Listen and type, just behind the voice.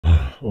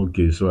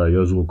Okay, so I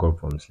just woke up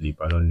from sleep.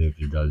 I don't know if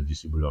that's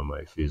visible on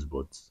my face,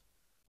 but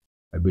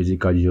I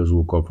basically just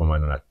woke up from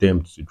an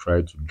attempt to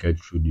try to get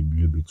through the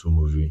Blue Beetle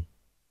movie.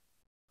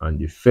 And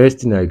the first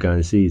thing I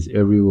can say is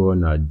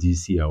everyone at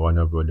DC and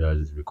Warner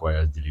Brothers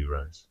requires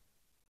deliverance.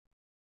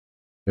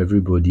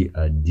 Everybody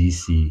at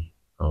DC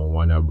and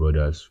Warner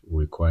Brothers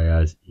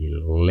requires a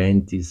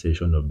lengthy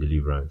session of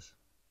deliverance.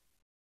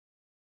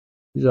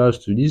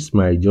 This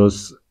might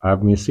just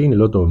I've been saying a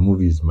lot of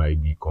movies might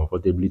be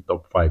comfortably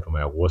top five for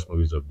my worst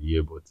movies of the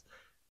year, but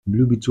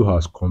Blue Beetle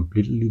has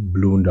completely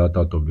blown that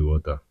out of the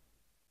water.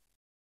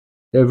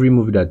 Every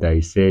movie that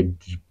I said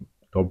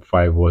top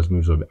five worst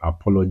movies of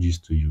apologies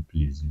to you,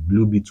 please.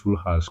 Blue Beetle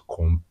has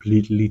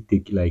completely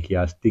taken like he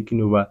has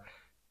taken over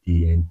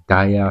the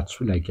entire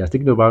like he has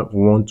taken over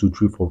one, two,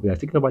 three, four. He has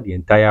taken over the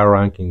entire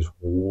rankings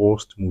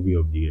worst movie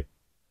of the year.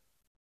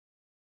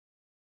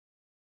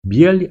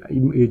 Barely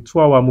a 2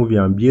 hour movie,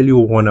 I'm barely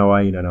 1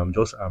 hour in and I'm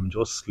just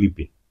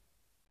sleeping.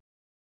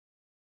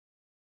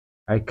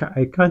 I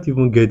can't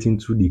even get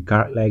into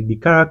like the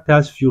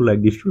characters feel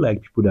like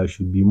people that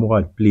should be more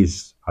at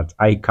place at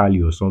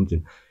iCali or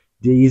something.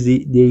 There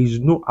is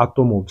no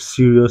atom of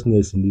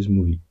seriousness in this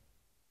movie.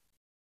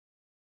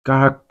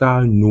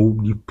 Character, no,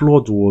 the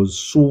plot was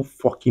so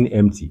fucking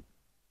empty.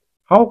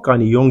 How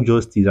can a Young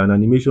Justice, an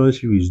animation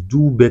series,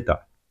 do better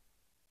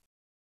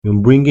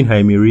in bringing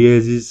Jaime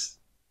Reyes'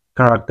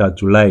 character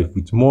to life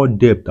with more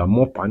depth and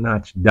more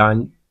panache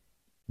than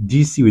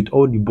DC with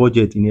all the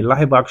budget in a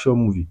live action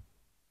movie?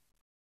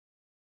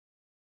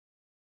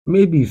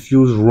 Maybe it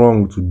feels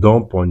wrong to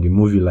dump on the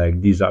movie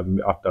like this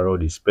after all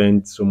they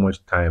spent so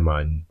much time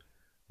and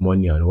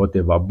money and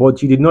whatever.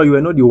 But you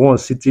were not the one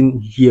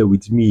sitting here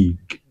with me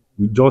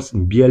with just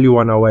barely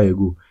 1 hour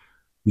ago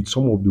with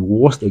some of the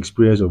worst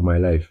experience of my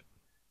life.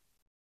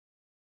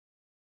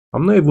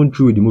 I'm not even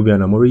through with the movie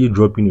and I'm already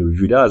dropping a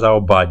review. That's how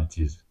bad it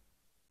is.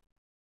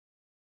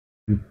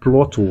 The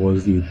plot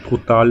was a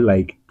total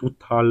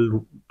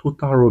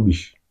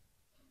rubbish.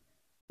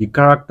 The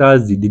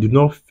characters they did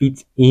not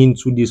fit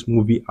into this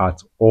movie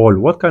at all.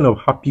 What kind of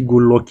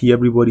happy-go-lucky,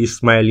 everybody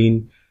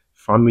smiling,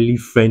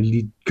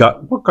 family-friendly?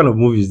 What kind of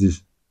movie is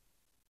this?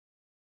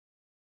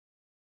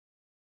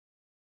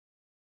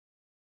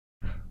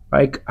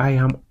 Like I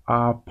am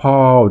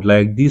appalled.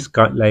 Like this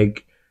can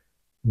like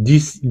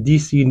this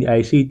DC.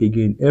 I say it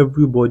again.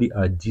 Everybody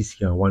at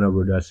DC and Warner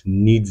Brothers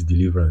needs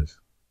deliverance.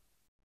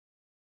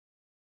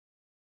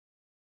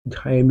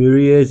 Jaime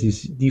Reyes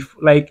is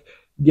like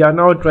they are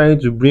now trying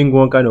to bring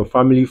one kind of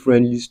family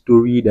friendly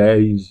story that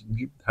is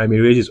Jaime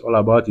Reyes is all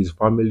about his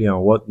family and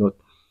whatnot.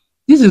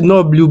 This is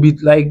not Blue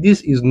Beat like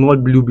this is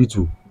not Blue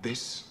Beetle.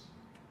 This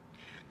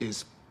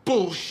is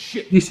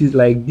bullshit. This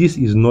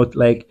is not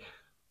like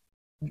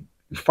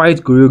fight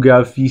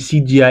choreography,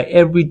 CGI,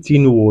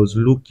 everything was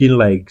looking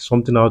like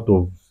something out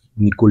of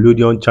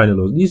Nickelodeon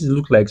channel. This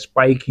looks like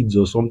Spy Kids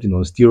or something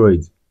on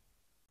steroids.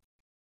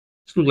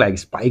 This look like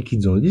Spy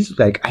Kids on this look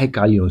like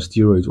iCarly on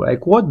steroids.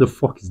 Like what the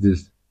fuck is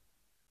this?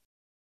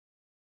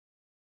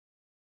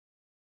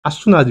 As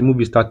soon as the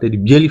movie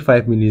started, barely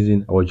 5 minutes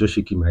in, I was just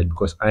shaking my head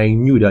because I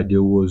knew that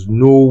there was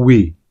no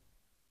way,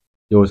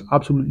 there was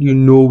absolutely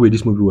no way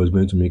this movie was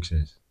going to make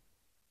sense.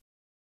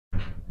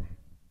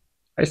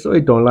 I saw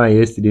it online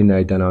yesterday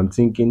night and I'm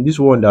thinking this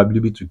one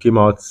WB2 came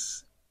out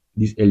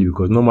this early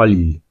because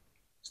normally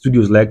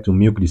studios like to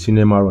milk the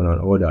cinema run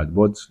and all that.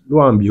 But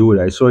lo and behold,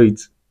 I saw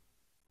it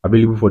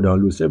available for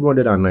download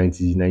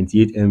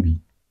 798 MB.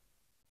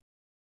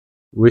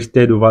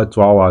 Wasted over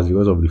 2 hours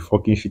because of the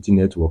fucking shitty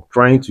network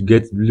trying to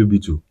get Blue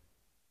Beetle.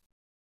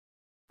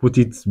 Put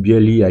it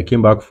barely. I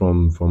came back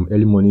from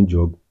early morning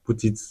jog.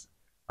 Put it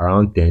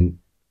around 10,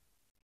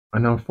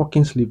 and I'm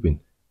fucking sleeping.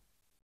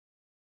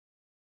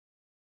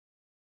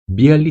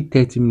 Barely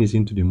 30 minutes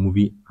into the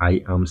movie,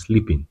 I am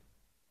sleeping.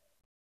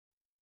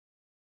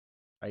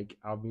 Like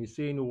I've been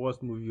saying,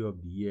 worst movie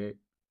of the year.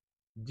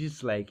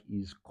 This like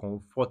is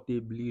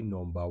comfortably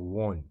number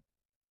one.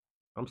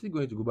 I'm still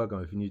going to go back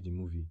and finish the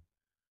movie,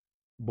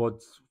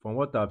 but from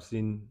what I've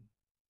seen,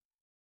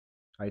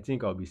 I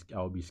think I'll be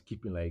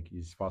skipping like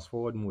it's fast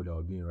forward mode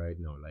I'll be in right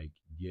now. Like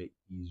there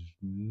is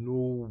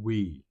no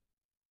way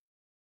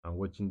I'm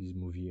watching this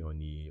movie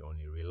on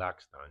a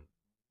relaxed and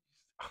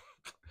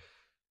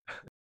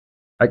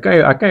I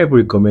can't even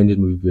recommend this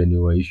movie to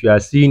anyone. If you are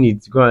seeing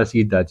it, go and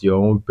see it at your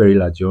own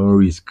peril, at your own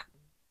risk.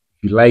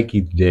 If you like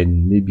it,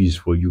 then maybe it's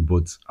for you.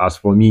 But as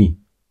for me,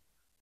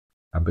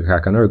 I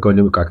cannot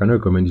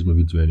recommend this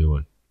movie to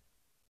anyone.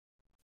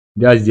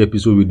 That's the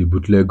episode with the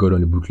bootleg god on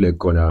the bootleg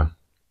corner.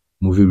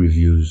 Movie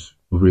reviews,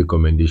 movie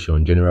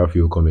recommendation, general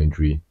film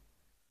commentary.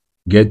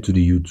 Get to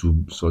the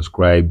YouTube,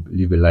 subscribe,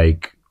 leave a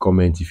like,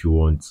 comment if you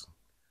want.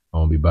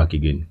 I'll be back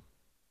again.